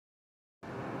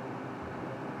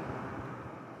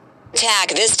Attack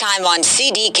this time on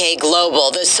CDK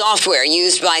Global, the software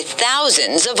used by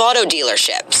thousands of auto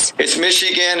dealerships. It's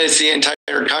Michigan, it's the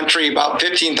entire country, about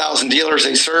 15,000 dealers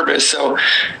they service. So,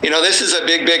 this is a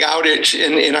big outage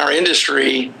in our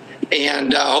industry.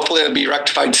 And hopefully it'll be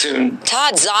rectified soon.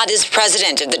 Todd Zott is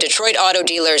president of the Detroit Auto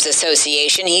Dealers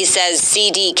Association. He says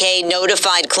CDK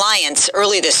notified clients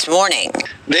early this morning.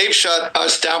 They've shut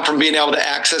us down from being able to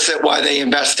access it while they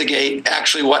investigate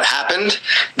actually what happened.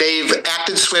 They've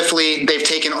acted swiftly. They've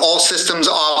taken all systems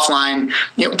offline.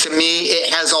 To me,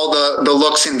 it has all the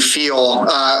looks and feel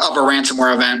of a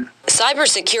ransomware event.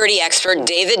 Cybersecurity expert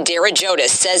David Derajotis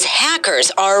says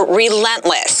hackers are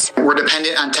relentless. We're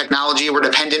dependent on technology. We're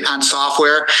dependent on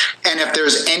software. And if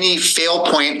there's any fail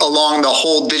point along the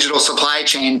whole digital supply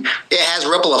chain, it has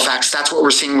ripple effects. That's what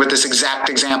we're seeing with this exact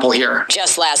example here.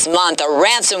 Just last month, a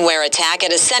ransomware attack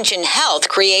at Ascension Health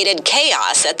created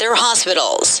chaos at their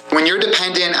hospitals. When you're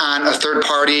dependent on a third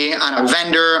party, on a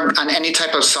vendor, on any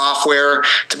type of software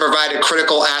to provide a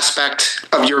critical aspect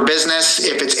of your business,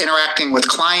 if it's interacting with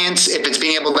clients, if it's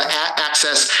being able to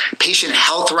access patient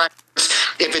health records,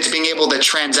 if it's being able to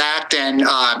transact and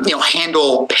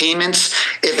handle payments,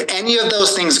 if any of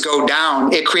those things go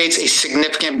down, it creates a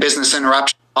significant business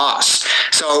interruption loss.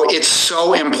 So it's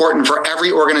so important for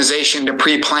every organization to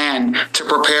pre-plan, to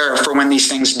prepare for when these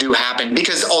things do happen,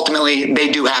 because ultimately they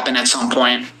do happen at some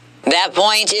point. That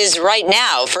point is right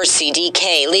now for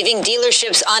CDK, leaving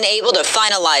dealerships unable to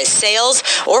finalize sales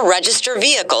or register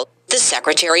vehicles. The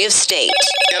Secretary of State.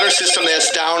 The other system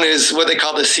that's down is what they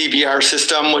call the CVR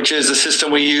system, which is the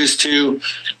system we use to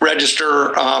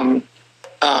register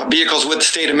vehicles with the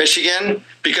state of Michigan,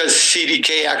 because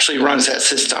CDK actually runs that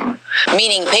system.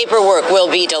 Meaning paperwork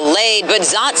will be delayed, but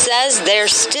Zott says they're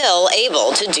still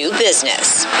able to do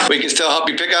business. We can still help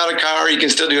you pick out a car. You can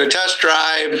still do a test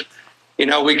drive.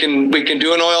 We can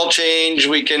do an oil change.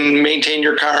 We can maintain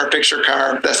your car, fix your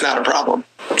car. That's not a problem.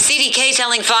 CDK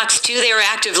telling Fox 2 they are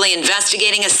actively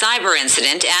investigating a cyber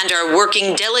incident and are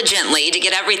working diligently to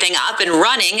get everything up and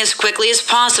running as quickly as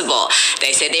possible.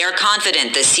 They say they are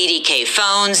confident the CDK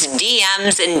phones,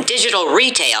 DMs, and digital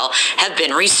retail have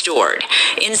been restored.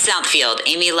 In Southfield,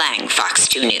 Amy Lang, Fox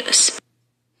 2 News.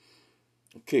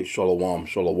 Okay, shalom.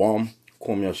 Kwame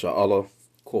sha'ala,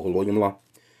 koholoyimla.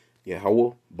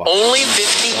 Yahweh. Only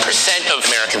 50% of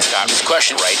Americans got this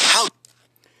question right. How?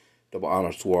 Double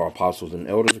honors to our apostles and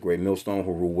elders, a great millstone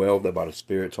who rule well, that by the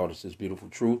Spirit taught us this beautiful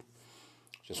truth.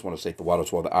 Just want to say the water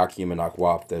to all the Akim and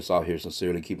Akwaf that's out here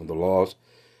sincerely keeping the laws,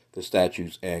 the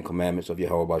statutes, and commandments of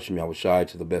Yahweh B'Shem Yahweh Shai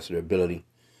to the best of their ability.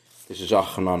 This is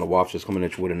Yachanan Nawaf just coming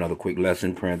at you with another quick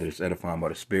lesson, praying that it's edifying by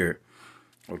the Spirit.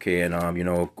 Okay, and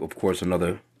of course,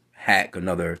 another hack,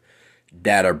 another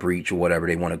data breach or whatever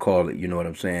they want to call it. You know what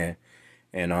I'm saying?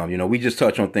 And we just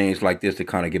touch on things like this to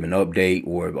kind of give an update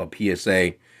or a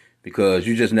PSA. Because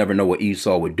you just never know what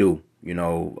Esau would do.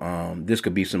 This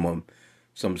could be some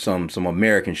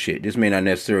American shit. This may not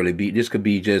necessarily be. This could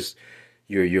be just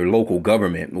your local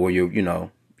government or your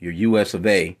U.S. of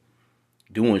A.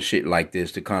 doing shit like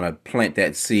this to kind of plant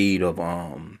that seed of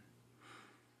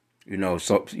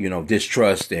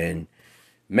distrust, and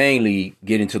mainly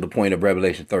getting to the point of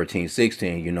Revelation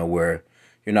 13:16. Where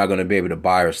you're not going to be able to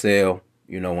buy or sell.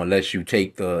 Unless you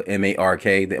take the MARK,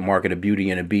 the mark of the beauty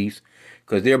and the beast.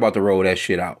 Because they're about to roll that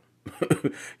shit out.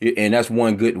 And that's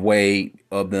one good way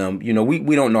of them.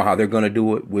 We don't know how they're going to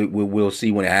do it. We'll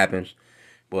see when it happens.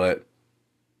 But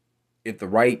if the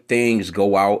right things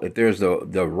go out, if there's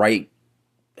the right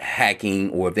hacking,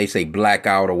 or if they say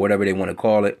blackout or whatever they want to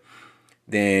call it,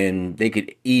 then they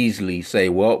could easily say,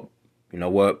 well, you know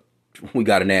what? We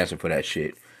got an answer for that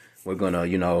shit. We're going to,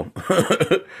 you know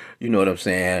what I'm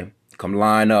saying? Come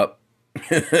line up.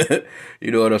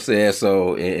 You know what I'm saying?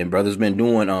 So, and brother's been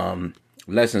doing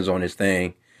lessons on this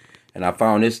thing, and I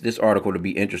found this article to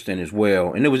be interesting as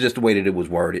well. And it was just the way that it was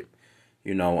worded.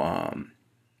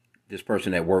 This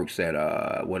person that works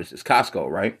at what is this, Costco,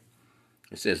 right?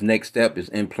 It says next step is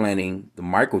implanting the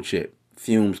microchip.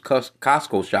 Fumes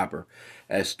Costco shopper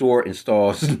as store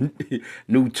installs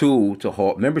new tool to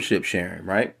halt membership sharing,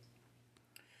 right?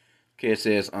 Okay, it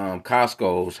says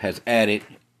Costco's has added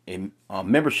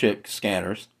membership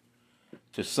scanners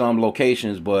to some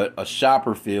locations, but a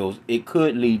shopper feels it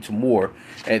could lead to more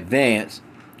advanced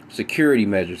security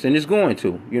measures, and it's going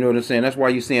to. You know what I'm saying? That's why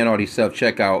you're seeing all these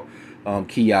self-checkout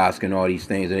kiosks and all these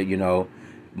things that,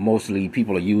 mostly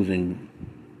people are using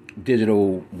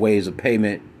digital ways of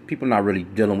payment. People not really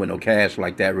dealing with no cash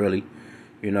like that, really.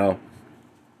 It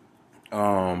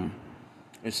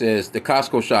says the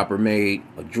Costco shopper made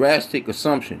a drastic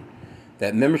assumption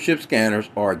that membership scanners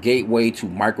are a gateway to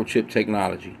microchip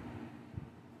technology.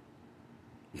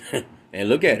 And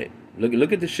look at it.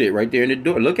 Look at the shit right there in the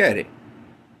door. Look at it.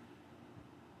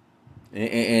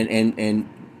 And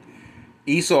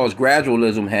Esau's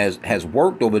gradualism has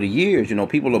worked over the years. You know,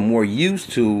 people are more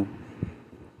used to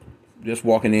just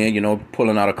walking in, you know,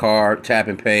 pulling out a card, tap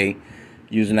and pay,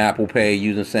 using Apple Pay,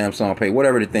 using Samsung Pay,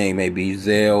 whatever the thing may be,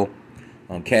 Zelle,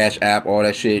 Cash App, all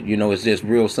that shit. You know, it's just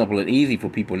real simple and easy for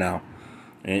people now.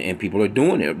 And people are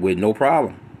doing it with no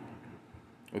problem.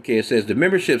 Okay, it says the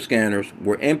membership scanners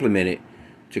were implemented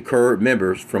to curb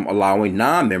members from allowing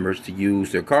non-members to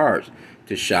use their cards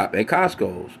to shop at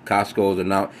Costco's. Costco's are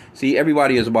now... See,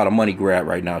 everybody is about a money grab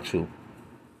right now, too.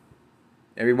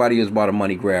 Everybody is about a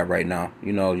money grab right now.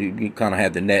 You know, you kind of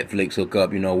have the Netflix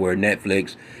hookup, you know, where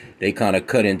Netflix, they kind of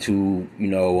cut into, you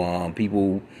know,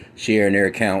 people sharing their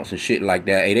accounts and shit like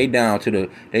that. Hey, they down to the...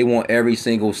 They want every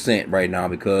single cent right now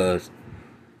because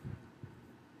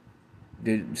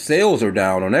the sales are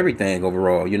down on everything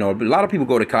overall. You know, a lot of people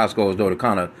go to Costco's, though, to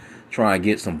kind of try and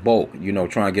get some bulk, you know,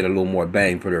 try and get a little more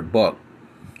bang for their buck.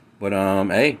 But,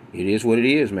 hey, it is what it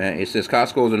is, man. It says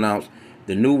Costco's announced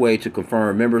the new way to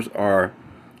confirm members are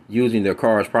using their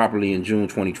cards properly in June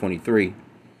 2023.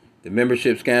 The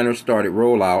membership scanners started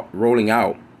rolling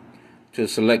out to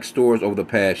select stores over the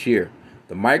past year.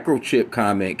 The microchip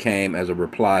comment came as a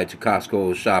reply to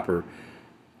Costco's shopper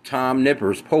Tom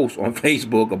Nipper's post on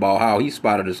Facebook about how he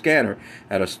spotted a scanner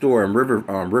at a store in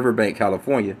Riverbank,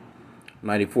 California,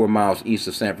 94 miles east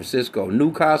of San Francisco.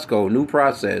 New Costco, new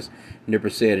process,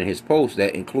 Nipper said in his post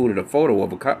that included a photo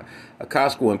of a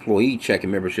Costco employee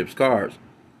checking membership cards.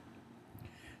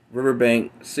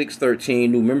 Riverbank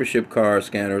 613 new membership card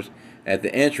scanners at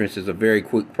the entrance is a very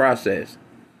quick process.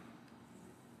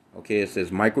 Okay, it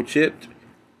says microchipped.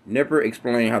 Nipper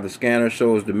explained how the scanner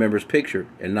shows the member's picture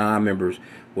and non-members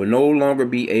will no longer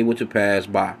be able to pass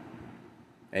by.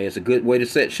 Hey, it's a good way to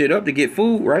set shit up to get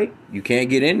food, right? You can't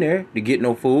get in there to get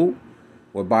no food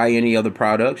or buy any other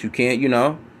products. You can't, you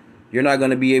know, you're not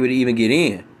going to be able to even get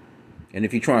in. And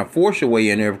if you try and force your way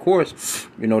in there, of course,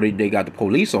 you know, they got the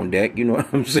police on deck, you know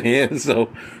what I'm saying?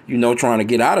 So, you know, trying to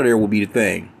get out of there will be the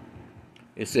thing.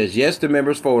 It says, yes, the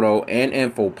member's photo and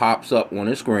info pops up on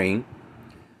the screen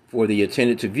for the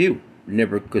attendant to view.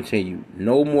 Nipper continued.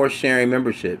 No more sharing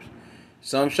memberships.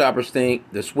 Some shoppers think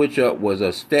the switch up was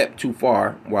a step too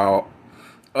far, while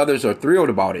others are thrilled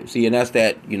about it. See, and that's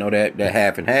that, you know, that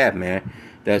half and half, man.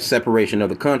 That separation of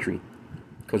the country.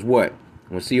 Because what?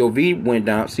 When COV went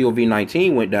down,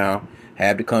 COV-19 went down,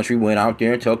 half the country went out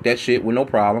there and took that shit with no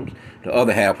problems. The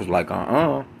other half was like,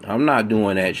 I'm not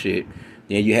doing that shit.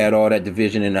 Then you had all that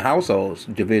division in the households,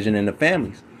 division in the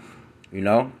families, you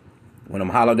know? When them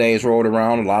holidays rolled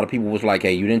around, a lot of people was like,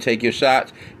 hey, you didn't take your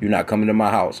shots, you're not coming to my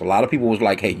house. A lot of people was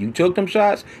like, hey, you took them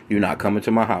shots, you're not coming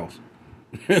to my house.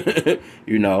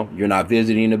 You know, you're not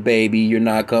visiting the baby, you're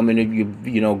not coming to,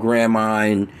 you know, grandma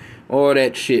and all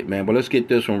that shit, man. But let's get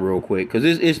this one real quick, because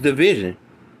it's division.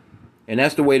 And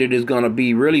that's the way that it's going to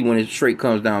be, really, when it straight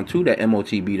comes down to that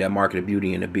MOTB, that Market of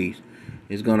Beauty and the Beast.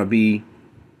 It's going to be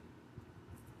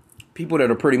people that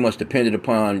are pretty much dependent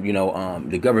upon, you know,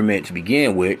 the government to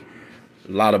begin with.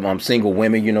 A lot of single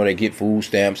women, you know, that get food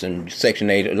stamps and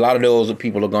Section 8. A lot of those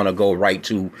people are going to go right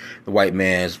to the white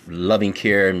man's loving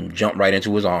care and jump right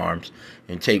into his arms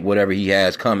and take whatever he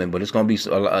has coming. But it's going to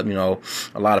be, you know,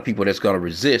 a lot of people that's going to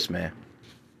resist, man.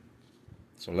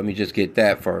 So let me just get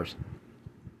that first.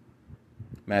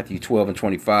 Matthew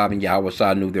 12:25, and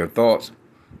Yahweh knew their thoughts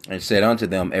and said unto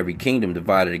them, every kingdom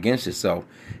divided against itself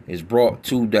is brought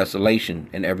to desolation,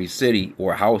 and every city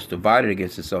or house divided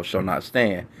against itself shall not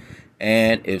stand.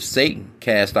 And if Satan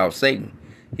cast out Satan,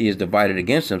 he is divided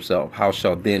against himself. How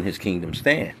shall then his kingdom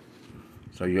stand?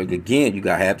 So you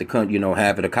got half the, you know,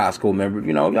 half of the Costco member.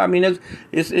 You know, I mean,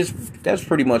 that's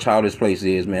pretty much how this place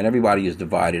is, man. Everybody is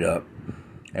divided up.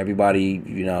 Everybody,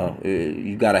 you know,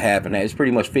 you got a half and half. It's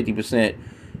pretty much 50%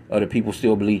 of the people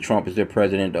still believe Trump is their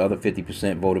president. The other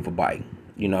 50% voted for Biden.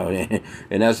 You know,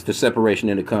 and that's the separation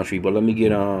in the country. But let me get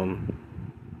 2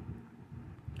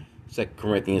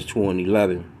 Corinthians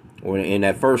 2:11. Or in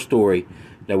that first story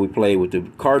that we played with the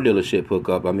car dealership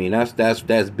hookup. I mean, that's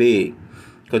big.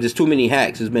 Because there's too many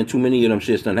hacks. There's been too many of them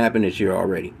shits done happened this year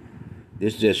already.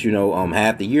 This just, you know,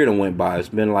 half the year that went by. It's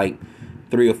been like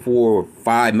 3 or 4 or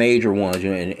 5 major ones. You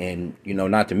know, and you know,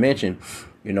 not to mention,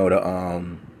 you know,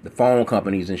 the phone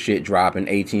companies and shit dropping,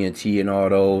 AT&T and all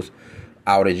those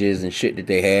outages and shit that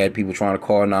they had. People trying to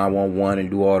call 911 and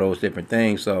do all those different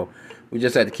things. So we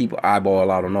just had to keep an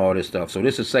eyeball out on all this stuff. So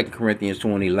this is 2 Corinthians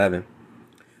 2:11.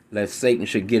 Lest Satan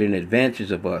should get an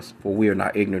advantage of us, for we are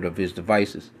not ignorant of his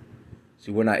devices.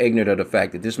 See, we're not ignorant of the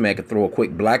fact that this man could throw a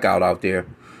quick blackout out there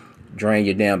drain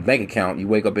your damn bank account. You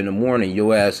wake up in the morning,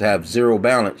 your ass have zero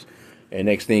balance. And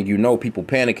next thing you know, people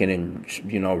panicking and,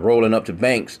 you know, rolling up to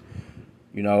banks,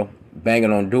 you know,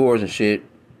 banging on doors and shit,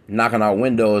 knocking out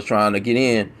windows, trying to get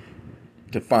in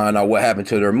to find out what happened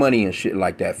to their money and shit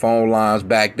like that. Phone lines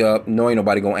backed up. No, ain't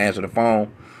nobody gonna answer the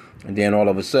phone. And then all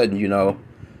of a sudden, you know,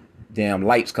 damn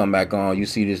lights come back on. You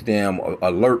see this damn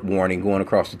alert warning going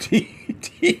across the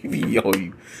TV. Yo,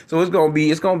 so it's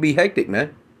gonna be hectic,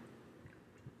 man.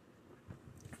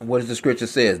 What does the scripture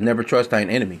says? Never trust thine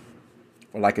enemy.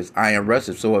 For like his iron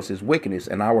rusteth, so is his wickedness.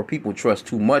 And our people trust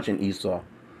too much in Esau.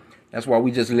 That's why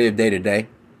we just live day to day.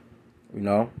 You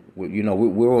know,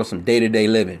 we're on some day to day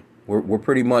living. We're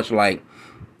pretty much like,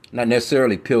 not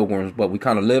necessarily pilgrims, but we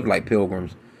kind of live like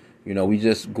pilgrims. You know, we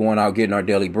just going out getting our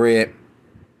daily bread,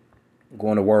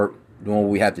 going to work, doing what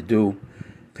we have to do,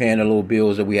 paying the little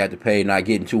bills that we have to pay, not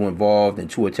getting too involved and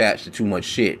too attached to too much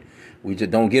shit. We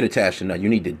just don't get attached to nothing. You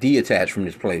need to detach from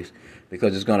this place,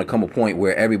 because it's going to come a point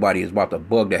where everybody is about to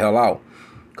bug the hell out,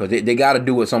 because they got to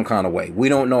do it some kind of way. We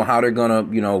don't know how they're going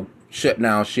to, you know, shut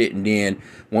down shit, and then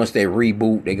once they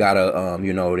reboot, they got to,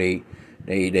 you know, they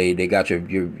got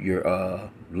your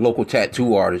local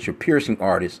tattoo artist, your piercing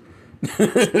artist,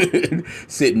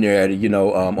 sitting there, you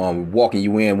know, walking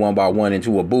you in one by one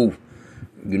into a booth,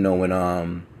 you know,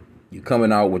 and you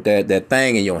coming out with that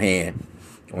thing in your hand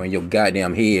or in your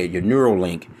goddamn head, your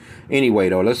Neuralink. Anyway,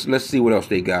 though, let's see what else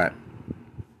they got.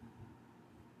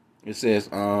 It says,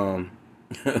 yeah,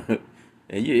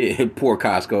 poor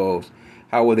Costco's.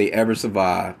 How will they ever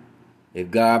survive?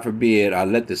 If God forbid I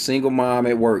let the single mom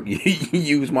at work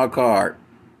use my card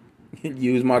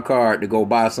to go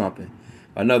buy something.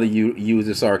 Another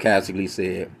user sarcastically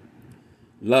said,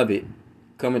 love it.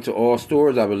 Coming to all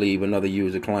stores, I believe, another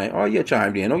user claimed. Oh, yeah,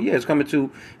 chimed in. Oh, yeah, it's coming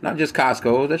to not just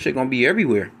Costco's. That shit gonna be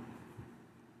everywhere.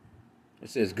 It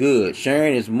says, good.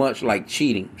 Sharing is much like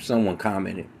cheating, someone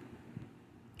commented.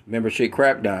 Membership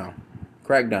crackdown.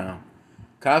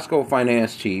 Costco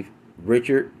finance chief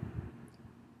Richard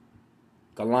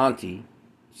Galanti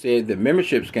said that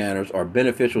membership scanners are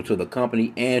beneficial to the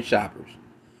company and shoppers.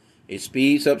 It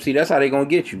speeds up. See, that's how they're going to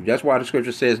get you. That's why the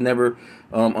scripture says never,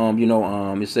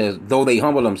 it says, though they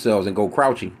humble themselves and go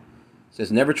crouching. It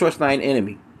says, never trust thine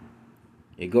enemy.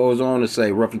 It goes on to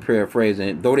say, roughly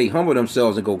paraphrasing, though they humble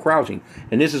themselves and go crouching.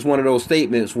 And this is one of those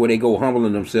statements where they go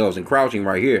humbling themselves and crouching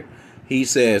right here. He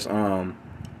says,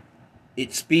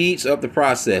 it speeds up the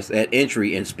process at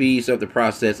entry and speeds up the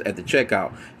process at the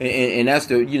checkout. And that's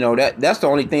the, you know, that's the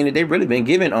only thing that they've really been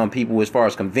giving people as far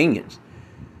as convenience.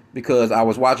 Because I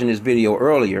was watching this video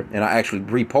earlier and I actually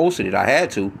reposted it. I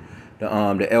had to.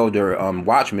 The elder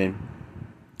watchman,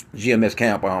 GMS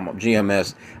camp,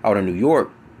 GMS out in New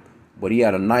York. But he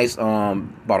had a nice,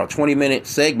 about a 20-minute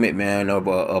segment, man,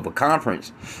 of a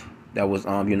conference that was,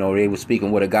 you know, they were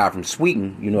speaking with a guy from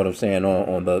Sweden, you know what I'm saying,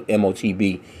 on the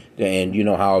MOTB. And you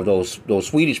know how those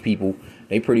Swedish people,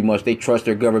 they pretty much, they trust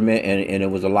their government, and it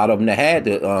was a lot of them that had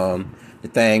the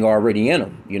thing already in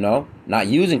them, you know, not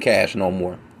using cash no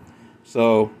more.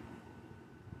 So,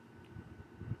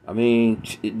 I mean,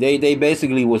 they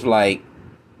basically was like,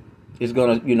 it's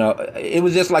gonna, you know, it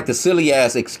was just like the silly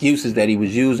ass excuses that he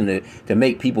was using to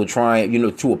make people try, you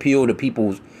know, to appeal to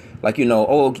people's, like, you know,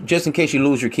 oh, just in case you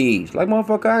lose your keys. Like,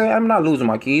 motherfucker, I'm not losing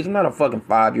my keys. I'm not a fucking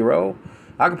 5-year-old.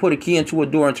 I can put a key into a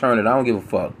door and turn it. I don't give a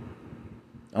fuck.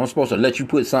 I'm supposed to let you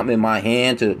put something in my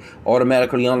hand to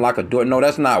automatically unlock a door. No,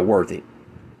 that's not worth it.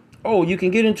 Oh, you can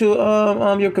get into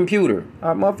your computer.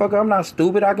 Motherfucker, I'm not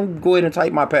stupid. I can go ahead and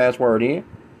type my password in.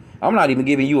 I'm not even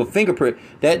giving you a fingerprint.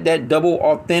 That double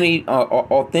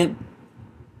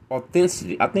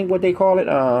authenticity. I think what they call it.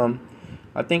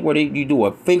 I think what you do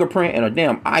a fingerprint and a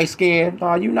damn eye scan.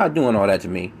 No, you're not doing all that to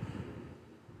me.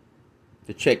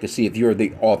 To check to see if you're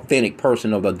the authentic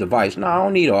person of the device. No, I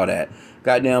don't need all that.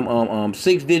 Goddamn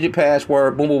 6-digit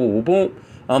password. Boom, boom, boom, boom, boom.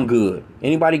 I'm good.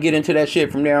 Anybody get into that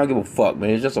shit from there, I don't give a fuck, man.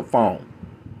 It's just a phone.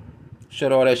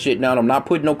 Shut all that shit down. I'm not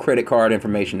putting no credit card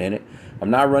information in it. I'm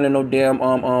not running no damn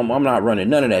I'm not running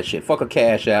none of that shit. Fuck a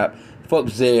Cash App. Fuck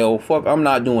Zelle. Fuck, I'm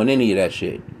not doing any of that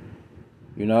shit.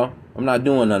 You know? I'm not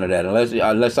doing none of that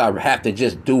unless I have to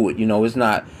just do it. You know, it's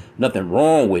not nothing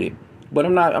wrong with it. But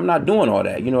I'm not doing all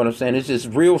that. You know what I'm saying? It's just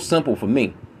real simple for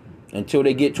me. Until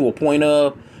they get to a point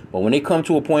of, but when they come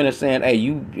to a point of saying,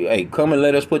 hey, come and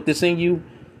let us put this in you,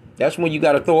 that's when you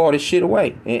got to throw all this shit away.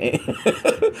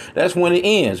 That's when it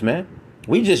ends, man.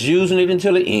 We just using it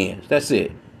until it ends. That's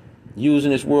it.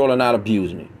 Using this world and not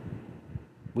abusing it.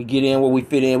 We get in where we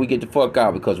fit in. We get the fuck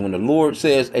out. Because when the Lord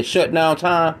says it's shutdown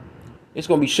time, it's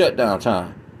going to be shutdown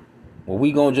time. Well,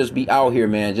 we going to just be out here,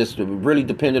 man, just really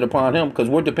dependent upon him. Because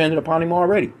we're dependent upon him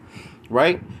already.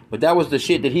 right? But that was the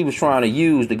shit that he was trying to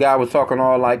use. The guy was talking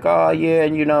all like, oh yeah,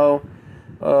 and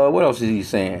what else is he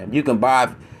saying? You can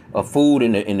buy a food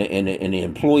in the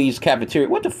employees' cafeteria.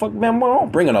 What the fuck, man? I'm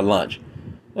bringing a lunch.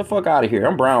 The fuck out of here.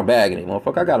 I'm brown bagging it,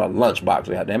 motherfucker. I got a lunch box.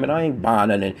 God damn it. I ain't buying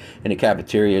nothing in the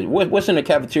cafeteria. What's in the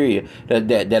cafeteria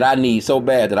that I need so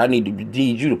bad that I need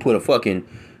you to put a fucking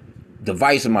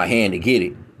device in my hand to get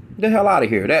it? Get the hell out of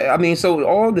here. So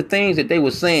all the things that they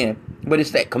were saying, but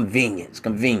it's that convenience.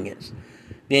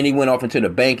 Then he went off into the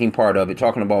banking part of it,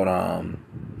 talking about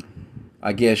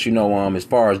I guess, as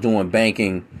far as doing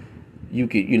banking, you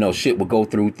could, shit would go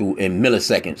through in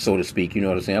milliseconds, so to speak. You know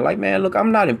what I'm saying? Like, man, look,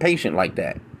 I'm not impatient like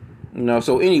that.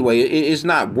 So anyway, it's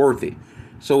not worth it.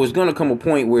 So it's gonna come a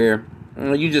point where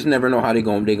you just never know how they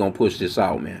gonna push this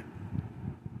out, man.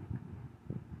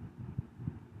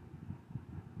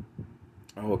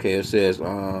 Okay, it says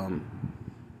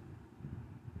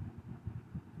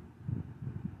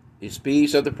it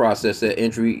speeds up the process at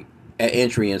entry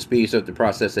and speeds up the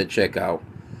process at checkout.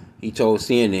 He told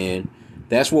CNN,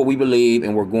 that's what we believe,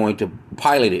 and we're going to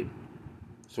pilot it.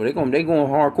 So they're going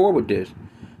hardcore with this.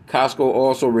 Costco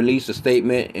also released a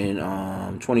statement in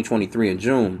 2023 in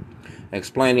June,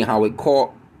 explaining how it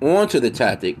caught onto the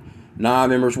tactic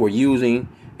non-members were using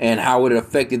and how it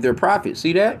affected their profits.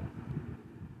 See that?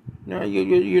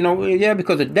 Yeah,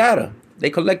 because of data. They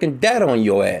collecting data on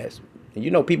your ass.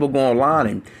 And people go online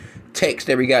and text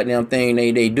every goddamn thing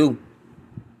they do.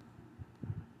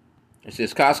 It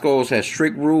says Costco's has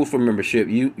strict rules for membership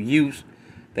use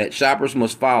that shoppers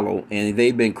must follow, and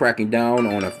they've been cracking down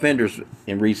on offenders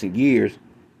in recent years.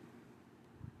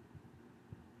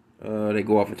 They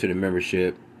go off into the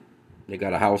membership. They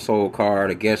got a household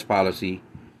card, a guest policy.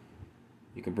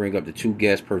 You can bring up to 2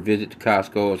 guests per visit to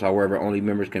Costco's. However, only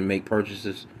members can make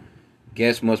purchases.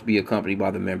 Guests must be accompanied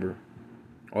by the member.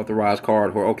 Authorized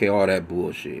card holder. Okay, all that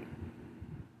bullshit.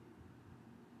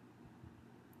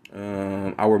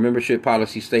 Our membership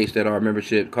policy states that our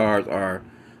membership cards are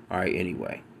all right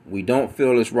anyway. We don't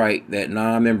feel it's right that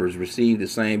non-members receive the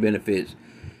same benefits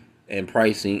and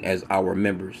pricing as our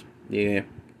members. Yeah,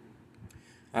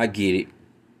 I get it,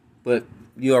 but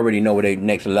you already know where they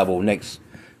next level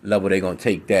they're gonna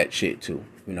take that shit to.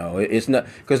 It's not,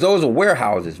 because those are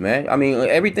warehouses, man. I mean,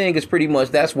 everything is pretty much,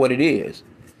 that's what it is.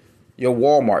 Your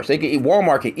Walmarts,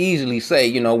 Walmart can easily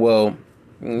say, well,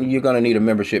 you're gonna need a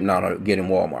membership now to get in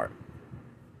Walmart.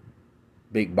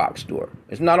 Big box store.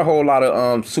 It's not a whole lot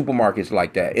of supermarkets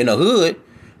like that. In the hood,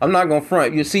 I'm not gonna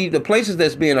front. You see, the places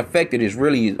that's being affected is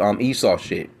really Esau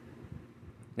shit.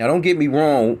 Now, don't get me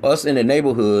wrong. Us in the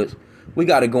neighborhoods, we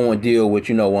got to go and deal with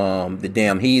the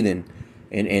damn heathen,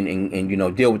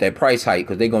 and deal with that price hike,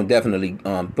 because they're gonna definitely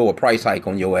throw a price hike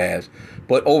on your ass.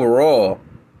 But overall,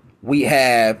 we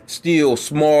have still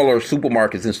smaller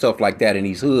supermarkets and stuff like that in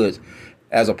these hoods,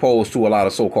 as opposed to a lot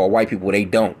of so-called white people. They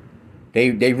don't.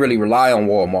 They really rely on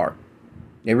Walmart.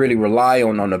 They really rely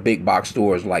on the big box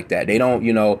stores like that. They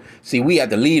don't, see, we have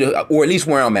to leave, or at least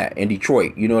where I'm at in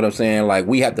Detroit, you know what I'm saying? Like,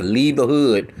 we have to leave the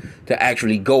hood to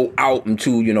actually go out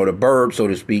into, the burbs, so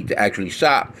to speak, to actually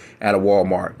shop at a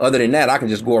Walmart. Other than that, I can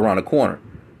just go around the corner.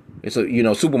 It's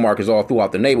supermarkets all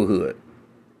throughout the neighborhood.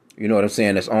 You know what I'm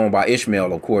saying? That's owned by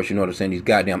Ishmael, of course, you know what I'm saying? These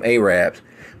goddamn Arabs.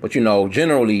 But,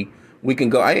 generally, we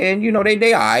can go, and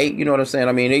they aight, you know what I'm saying?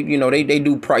 I mean, they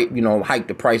do hike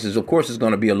the prices. Of course, it's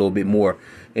going to be a little bit more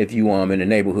if you in the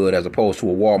neighborhood as opposed to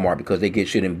a Walmart, because they get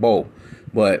shit in bulk.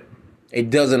 But it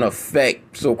doesn't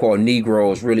affect so-called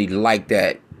Negroes really like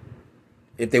that.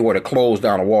 If they were to close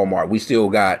down a Walmart, we still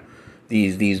got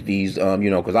these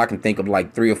because I can think of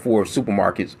like 3 or 4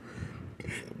 supermarkets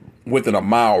within a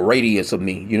mile radius of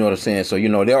me. You know what I'm saying? So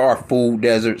there are food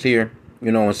deserts here.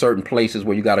 In certain places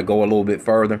where you got to go a little bit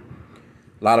further.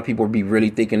 A lot of people be really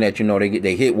thinking that,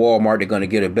 they hit Walmart, they're going to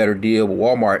get a better deal. But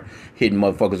Walmart hitting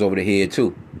motherfuckers over the head,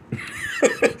 too.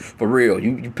 For real.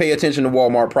 You pay attention to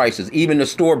Walmart prices. Even the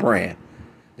store brand.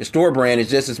 The store brand is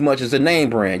just as much as the name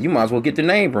brand. You might as well get the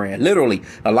name brand. Literally.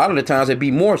 A lot of the times it'd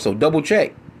be more, so double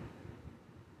check.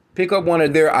 Pick up one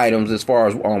of their items as far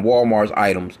as on Walmart's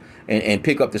items. And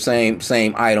pick up the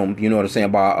same item, you know what I'm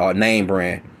saying, by a name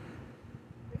brand.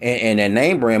 And that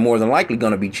name brand more than likely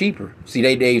going to be cheaper. See,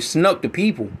 they snuck the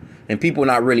people. And people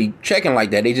not really checking like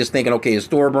that. They just thinking, okay, a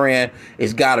store brand,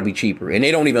 it's got to be cheaper. And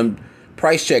they don't even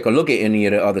price check or look at any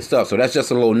of the other stuff. So that's just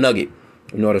a little nugget.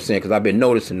 You know what I'm saying? Because I've been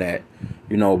noticing that.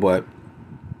 But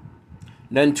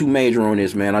nothing too major on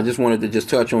this, man. I just wanted to just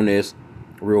touch on this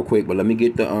real quick. But let me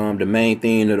get the main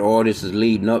thing that all this is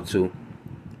leading up to.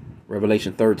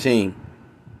 Revelation 13.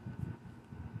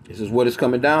 This is what it's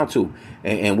coming down to.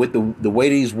 And with the way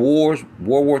these wars,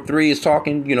 World War III is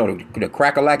talking, the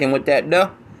crack-a-lacking with that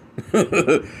stuff,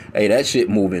 Hey, that shit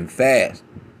moving fast.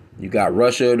 You got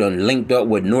Russia done linked up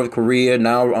with North Korea.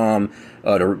 Now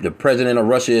the president of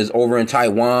Russia is over in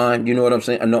Taiwan. You know what I'm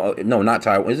saying? No, not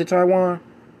Taiwan. Is it Taiwan?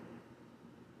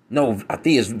 No, I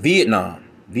think it's Vietnam.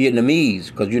 Vietnamese,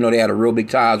 because you know they had a real big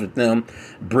ties with them.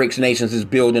 BRICS nations is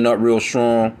building up real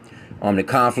strong. The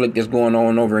conflict that's going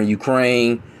on over in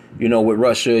Ukraine, you know, with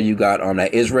Russia. You got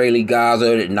that Israeli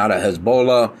Gaza, now the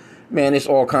Hezbollah. Man, it's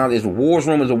all kinds. It's wars,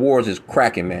 rumors of wars is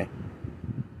cracking, man.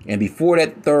 And before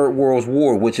that Third World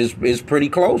War, which is pretty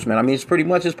close, man. I mean, it's pretty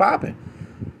much is popping.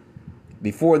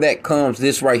 Before that comes,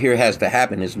 this right here has to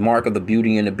happen. It's mark of the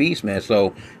Beauty and the Beast, man.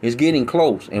 So it's getting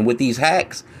close. And with these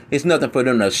hacks, it's nothing for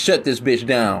them to shut this bitch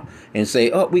down and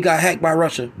say, oh, we got hacked by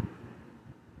Russia.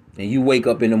 And you wake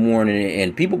up in the morning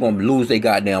and people going to lose their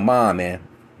goddamn mind, man.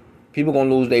 People going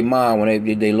to lose their mind when they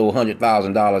get their little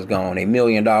 $100,000 gone, $1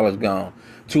 million gone,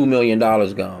 $2 million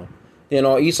gone. Then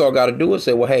all Esau got to do is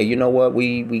say, well, hey, you know what?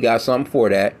 We got something for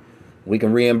that. We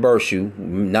can reimburse you. We're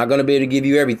not going to be able to give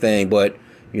you everything, but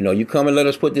you know, you come and let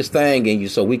us put this thing in you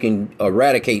so we can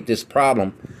eradicate this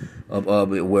problem of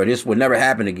where this would never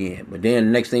happen again. But then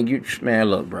the next thing man,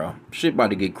 look, bro, shit about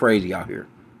to get crazy out here.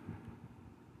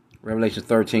 Revelation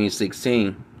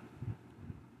 13:16.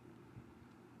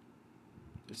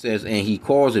 It says, and he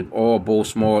calls it all, both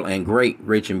small and great,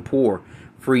 rich and poor,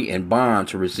 free and bond,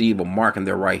 to receive a mark in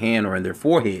their right hand or in their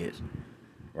foreheads.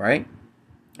 Right?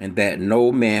 And that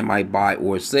no man might buy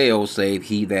or sell save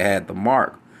he that had the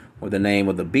mark, or the name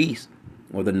of the beast,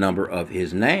 or the number of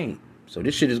his name. So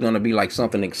this shit is going to be like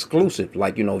something exclusive,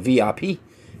 like, you know, VIP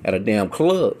at a damn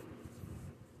club.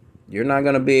 You're not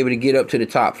going to be able to get up to the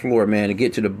top floor, man, and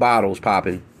get to the bottles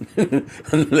popping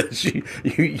unless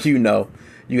you know,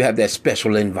 you have that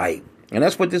special invite. And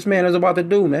that's what this man is about to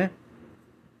do, man.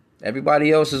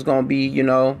 Everybody else is going to be, you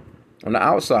know, on the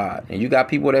outside. And you got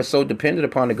people that's so dependent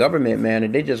upon the government, man,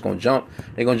 and they just going to jump.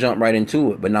 They're going to jump right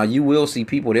into it. But now you will see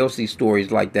people, they'll see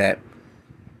stories like that.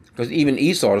 Because even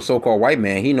Esau, the so-called white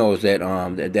man, he knows that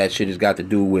that shit has got to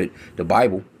do with the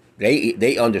Bible.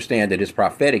 They understand that it's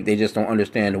prophetic. They just don't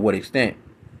understand to what extent.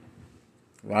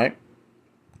 Right?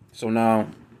 So now,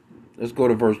 let's go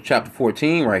to chapter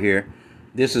 14 right here.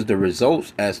 This is the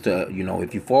results as to, you know,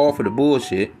 if you fall for the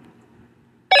bullshit.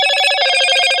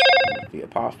 The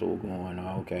apostle going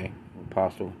on, okay.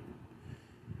 Apostle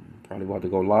probably about to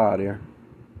go live there.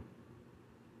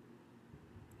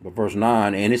 But verse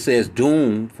 9, and it says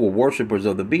doom for worshipers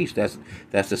of the beast. That's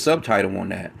the subtitle on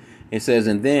that. It says,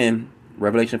 and then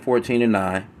Revelation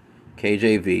 14:9,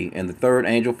 KJV, and the third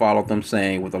angel followed them,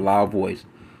 saying with a loud voice,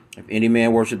 if any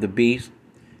man worship the beast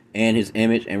and his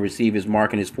image and receive his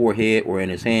mark in his forehead or in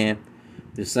his hand,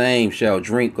 the same shall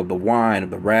drink of the wine of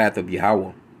the wrath of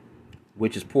Yahweh,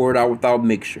 which is poured out without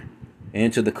mixture,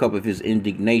 into the cup of his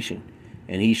indignation.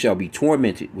 And he shall be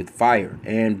tormented with fire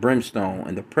and brimstone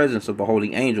in the presence of the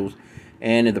holy angels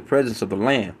and in the presence of the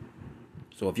Lamb.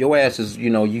 So if your ass is, you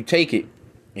know, you take it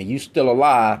and you still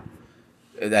alive,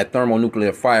 that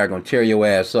thermonuclear fire gonna tear your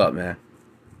ass up, man.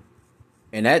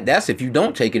 And that's if you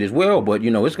don't take it as well. But,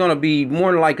 you know, it's gonna be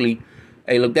more likely,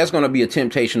 hey, look, that's gonna be a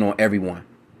temptation on everyone.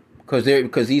 Because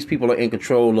these people are in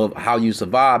control of how you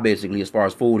survive, basically, as far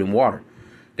as food and water.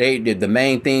 They're the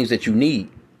main things that you need.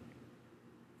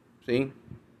 See?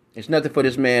 It's nothing for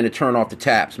this man to turn off the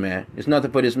taps, man. It's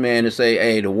nothing for this man to say,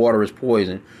 hey, the water is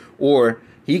poison. Or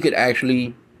he could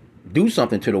actually do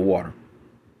something to the water.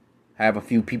 Have a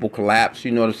few people collapse,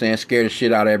 you know what I'm saying? Scare the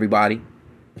shit out of everybody.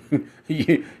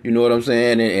 you know what I'm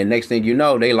saying? And next thing you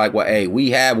know, they like, well, hey,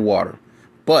 we have water.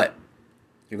 But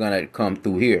you're going to come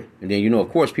through here. And then, you know, of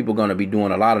course, people are going to be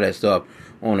doing a lot of that stuff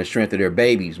on the strength of their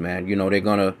babies, man. You know, they're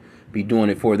going to be doing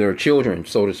it for their children,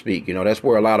 so to speak. You know, that's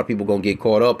where a lot of people going to get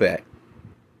caught up at.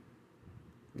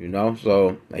 You know,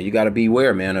 so you got to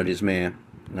beware, man, of this man.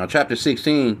 Now, chapter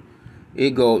 16, it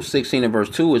goes 16 and verse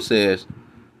 2, it says,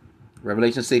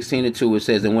 Revelation 16 and 2, it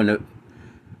says, and when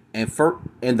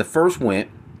the first went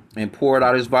and poured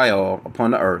out his vial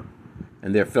upon the earth,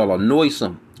 and there fell a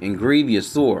noisome and grievous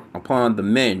sore upon the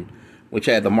men which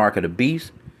had the mark of the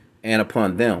beast, and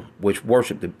upon them which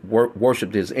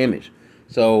worshipped his image.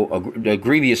 So the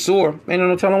grievous sore, ain't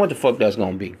no telling what the fuck that's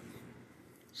gonna be.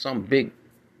 Some big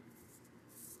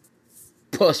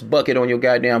pus bucket on your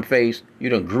goddamn face. You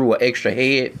done grew an extra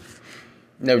head.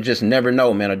 Never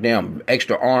know, man. A damn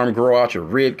extra arm grow out your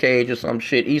rib cage or some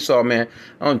shit. Esau, man,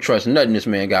 I don't trust nothing this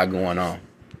man got going on.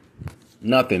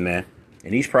 Nothing, man.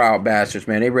 And these proud bastards,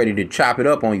 man, they ready to chop it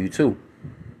up on you too.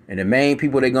 And the main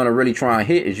people they're gonna really try and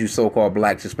hit is you so-called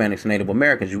blacks, Hispanics, and Native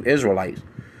Americans, you Israelites.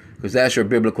 Because that's your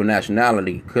biblical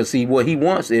nationality. Because see, what he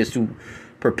wants is to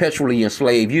perpetually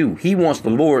enslave you. He wants the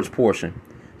Lord's portion.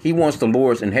 He wants the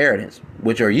Lord's inheritance,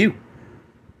 which are you.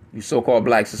 You so-called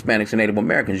blacks, Hispanics, and Native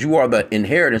Americans. You are the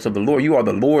inheritance of the Lord. You are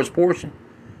the Lord's portion.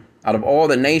 Out of all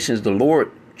the nations, the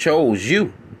Lord chose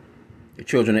you, the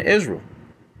children of Israel.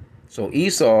 So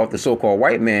Esau, the so-called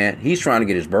white man, he's trying to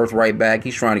get his birthright back.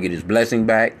 He's trying to get his blessing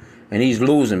back, and he's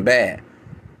losing bad.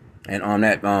 And on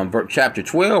that chapter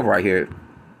 12 right here,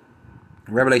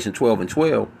 Revelation 12 and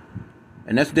 12,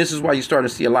 and this is why you start to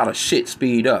see a lot of shit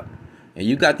speed up. And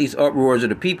you got these uproars of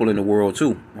the people in the world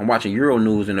too. I'm watching Euro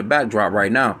News in the backdrop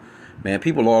right now. Man,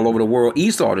 people all over the world.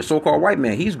 Esau, the so-called white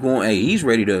man, he's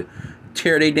ready to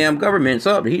tear their damn governments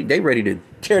up. They ready to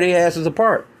tear their asses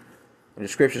apart. And the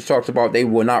scriptures talks about they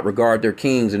will not regard their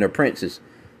kings and their princes.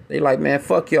 They like, man,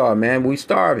 fuck y'all, man. We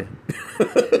starving.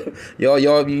 y'all,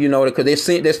 you know, because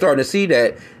they're starting to see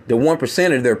that the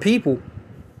 1% of their people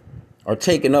are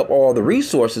taking up all the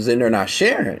resources and they're not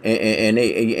sharing, and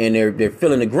they're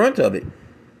feeling the grunt of it.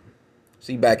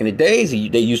 See, back in the days,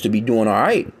 they used to be doing all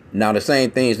right. Now the same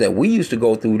things that we used to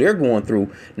go through, they're going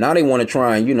through. Now they want to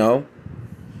try and, you know,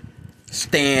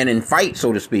 stand and fight,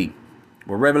 so to speak.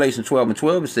 Well, Revelation 12 and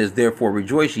 12, it says, therefore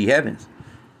rejoice, ye heavens,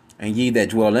 and ye that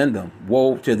dwell in them.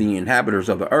 Woe to the inhabitants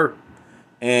of the earth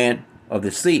and of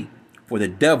the sea. For the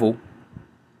devil,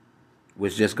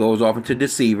 which just goes off into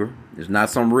deceiver, there's not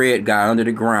some red guy under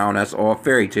the ground. That's all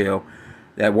fairy tale.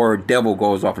 That word devil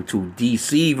goes off into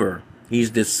deceiver. He's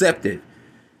deceptive.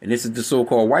 And this is the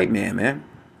so-called white man, man.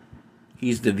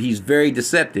 He's very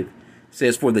deceptive. It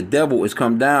says, for the devil is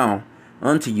come down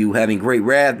unto you, having great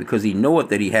wrath, because he knoweth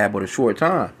that he had but a short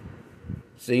time.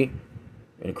 See?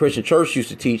 And the Christian church used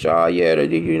to teach,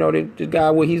 the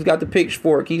guy, well, he's got the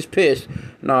pitchfork, he's pissed.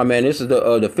 Nah, man, this is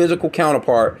the physical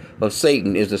counterpart of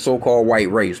Satan is the so-called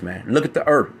white race, man. Look at the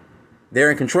earth. They're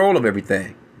in control of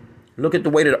everything. Look at the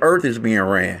way that the earth is being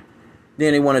ran.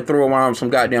 Then they want to throw around some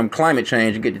goddamn climate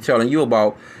change and get to telling you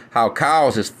about how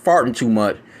cows is farting too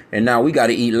much, and now we got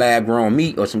to eat lab-grown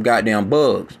meat or some goddamn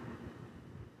bugs.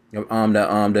 The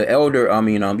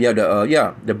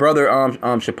brother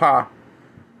Shapah,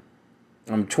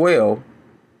 12,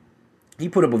 he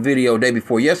put up a video day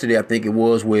before yesterday, I think it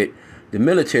was, with the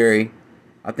military,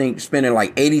 I think spending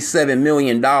like $87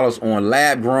 million on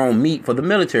lab-grown meat for the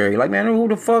military. Like, man, who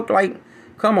the fuck, like,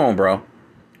 come on, bro.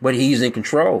 But he's in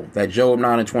control. That Job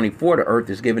 9 and 24, the earth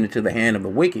is given into the hand of the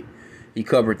wicked. He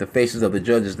covered the faces of the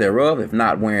judges thereof. If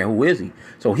not, where and who is he?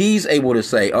 So he's able to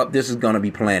say, this is going to be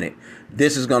planted.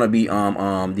 This is going to be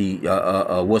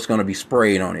what's going to be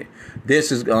sprayed on it.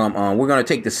 This is we're going to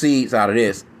take the seeds out of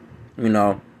this. You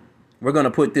know, we're going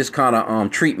to put this kind of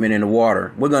treatment in the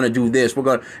water. We're going to do this. We're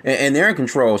going to, and they're in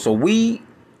control. So we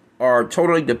are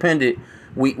totally dependent.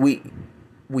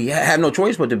 We have no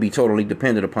choice but to be totally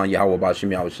dependent upon Yahweh Bashim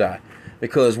Yahushai,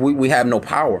 because we have no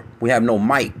power. We have no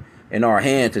might in our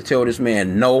hand to tell this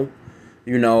man no,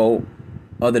 you know,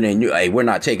 other than, hey, we're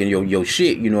not taking your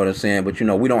shit, you know what I'm saying? But, you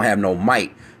know, we don't have no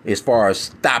might as far as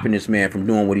stopping this man from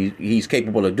doing what he's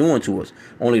capable of doing to us.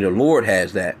 Only the Lord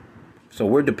has that. So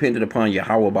we're dependent upon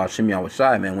Yahweh Bashim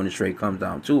Yahushai, man, when it straight comes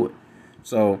down to it.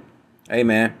 So, hey,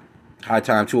 man, high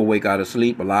time to awake out of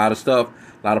sleep. A lot of stuff,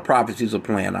 a lot of prophecies are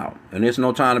playing out. And there's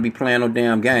no time to be playing no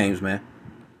damn games, man.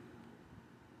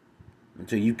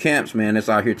 Until you camps, man, that's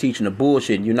out here teaching the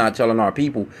bullshit, and you're not telling our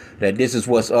people that this is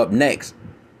what's up next.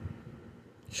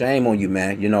 Shame on you,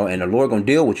 man. You know, and the Lord gonna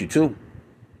deal with you too.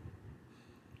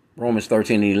 Romans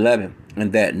 13 and 11.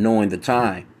 And that knowing the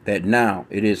time, that now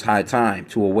it is high time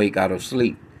to awake out of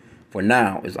sleep. For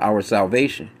now is our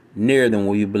salvation nearer than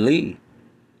will you believe.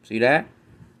 See that?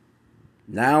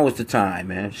 Now is the time,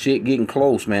 man. Shit getting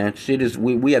close, man. Shit is,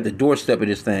 we at the doorstep of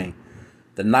this thing.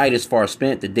 The night is far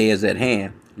spent, the day is at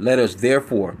hand. Let us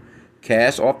therefore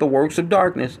cast off the works of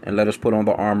darkness and let us put on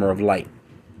the armor of light.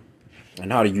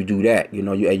 And how do you do that? You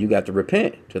know, you got to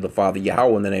repent to the Father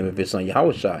Yahweh in the name of his son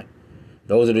Yahushai.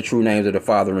 Those are the true names of the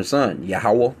Father and Son.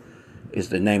 Yahweh is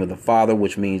the name of the Father,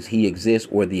 which means he exists,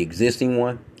 or the existing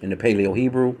one in the Paleo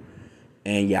Hebrew.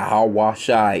 And Yahweh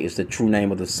Shai is the true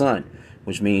name of the Son,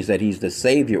 which means that he's the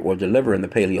Savior or deliverer in the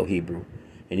Paleo Hebrew.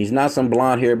 And he's not some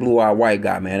blonde-haired, blue-eyed white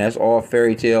guy, man. That's all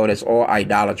fairy tale. That's all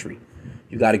idolatry.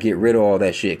 You got to get rid of all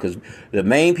that shit, because the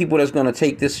main people that's going to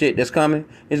take this shit that's coming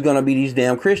is going to be these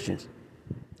damn Christians.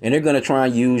 And they're going to try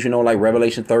and use, you know, like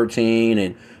Revelation 13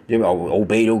 and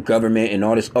obey the government and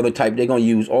all this other type. They're going to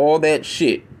use all that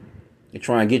shit to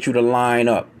try and get you to line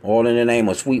up, all in the name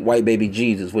of sweet white baby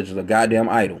Jesus, which is a goddamn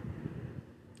idol.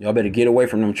 Y'all better get away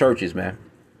from them churches, man.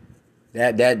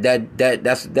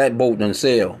 That boat done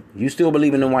sail. You still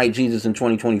believe in the white Jesus in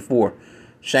 2024?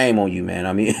 Shame on you, man.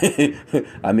 I mean,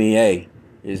 hey,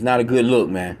 it's not a good look,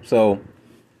 man. So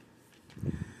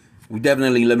We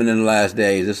definitely living in the last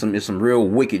days. There's some real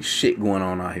wicked shit going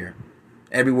on out here.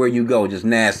 Everywhere you go, just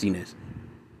nastiness.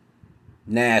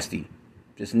 Nasty.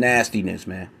 Just nastiness,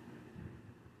 man.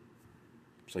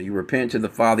 So you repent to the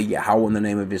Father Yahweh in the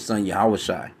name of his Son Yahweh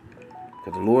Shai.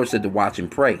 Because the Lord said to watch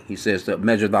and pray. He says to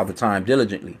measure thou the time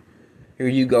diligently. Here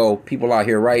you go. People out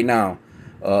here right now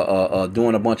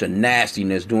doing a bunch of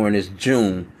nastiness during this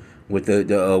June with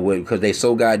because they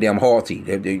so goddamn haughty.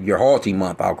 Your haughty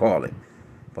month, I'll call it.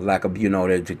 For lack of,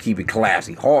 to keep it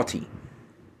classy. Haughty.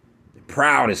 They're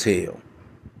proud as hell.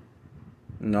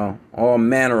 All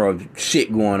manner of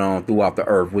shit going on throughout the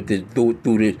earth with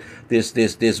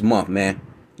this month, man.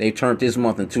 They turned this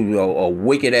month into a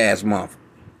wicked ass month.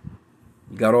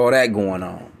 You got all that going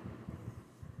on.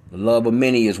 The love of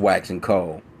many is waxing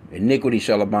cold. Iniquity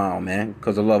shall abound, man,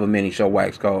 because the love of many shall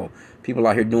wax cold. People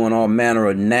out here doing all manner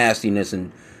of nastiness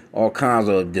and all kinds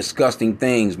of disgusting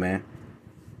things, man.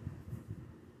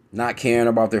 Not caring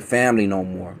about their family no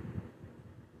more.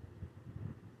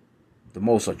 The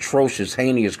most atrocious,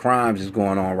 heinous crimes is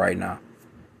going on right now.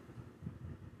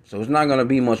 So it's not going to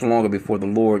be much longer before the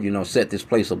Lord, set this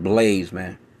place ablaze,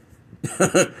 man.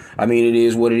 I mean, it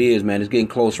is what it is, man. It's getting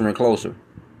closer and closer.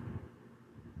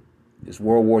 It's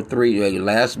World War III,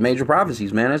 last major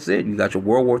prophecies, man. That's it. You got your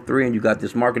World War III, and you got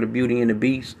this Mark of the Beauty and the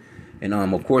Beast, and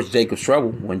of course Jacob's Trouble.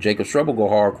 When Jacob's Trouble go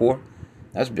hardcore,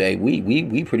 that's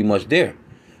we pretty much there.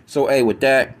 So, with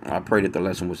that, I pray that the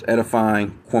lesson was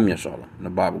edifying. Kwam Yashala, in the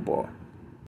Bible Bar.